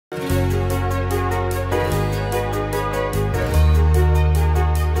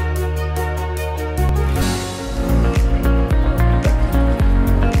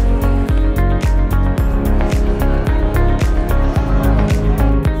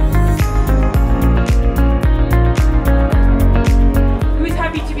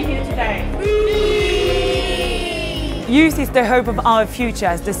is the hope of our future,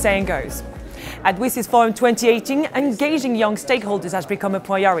 as the saying goes. At WSIS FORUM 2018, engaging young stakeholders has become a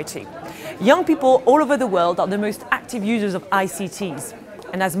priority. Young people all over the world are the most active users of ICTs.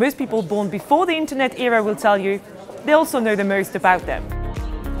 And as most people born before the internet era will tell you, they also know the most about them.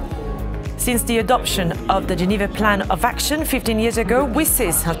 Since the adoption of the Geneva Plan of Action 15 years ago,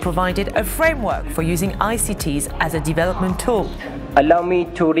 WSIS has provided a framework for using ICTs as a development tool. Allow me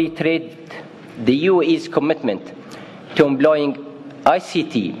to reiterate the UAE's commitment to employing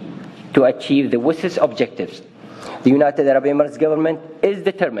ICT to achieve the WSIS objectives. The United Arab Emirates government is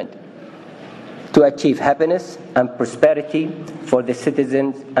determined to achieve happiness and prosperity for the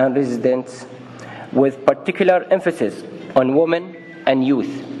citizens and residents, with particular emphasis on women and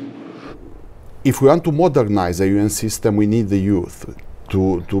youth. If we want to modernize the UN system, we need the youth.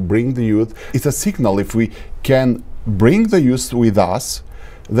 To bring the youth, it's a signal. If we can bring the youth with us,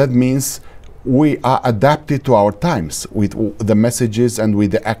 that means we are adapted to our times with the messages and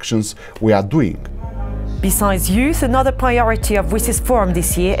with the actions we are doing. Besides youth, another priority of WSIS Forum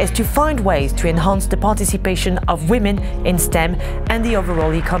this year is to find ways to enhance the participation of women in STEM and the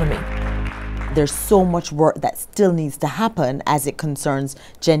overall economy. There's so much work that still needs to happen as it concerns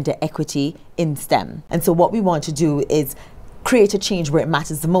gender equity in STEM. And so what we want to do is create a change where it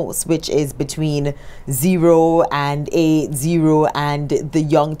matters the most, which is between 0 and 8, 0 and the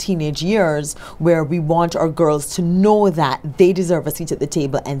young teenage years, where we want our girls to know that they deserve a seat at the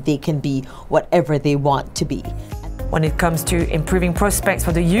table and they can be whatever they want to be. When it comes to improving prospects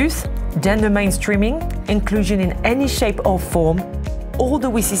for the youth, gender mainstreaming, inclusion in any shape or form, all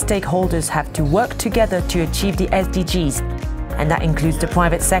the WSIS stakeholders have to work together to achieve the SDGs, and that includes the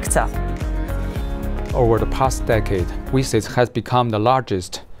private sector. Over the past decade, WSIS has become the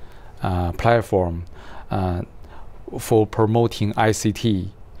largest platform for promoting ICT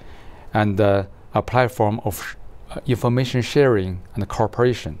and a platform of information sharing and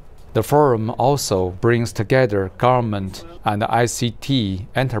cooperation. The forum also brings together government and ICT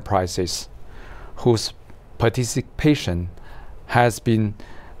enterprises whose participation has been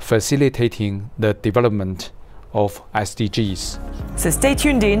facilitating the development of SDGs. So stay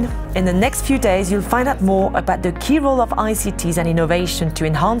tuned in. In the next few days, you'll find out more about the key role of ICTs and innovation to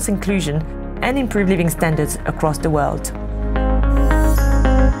enhance inclusion and improve living standards across the world.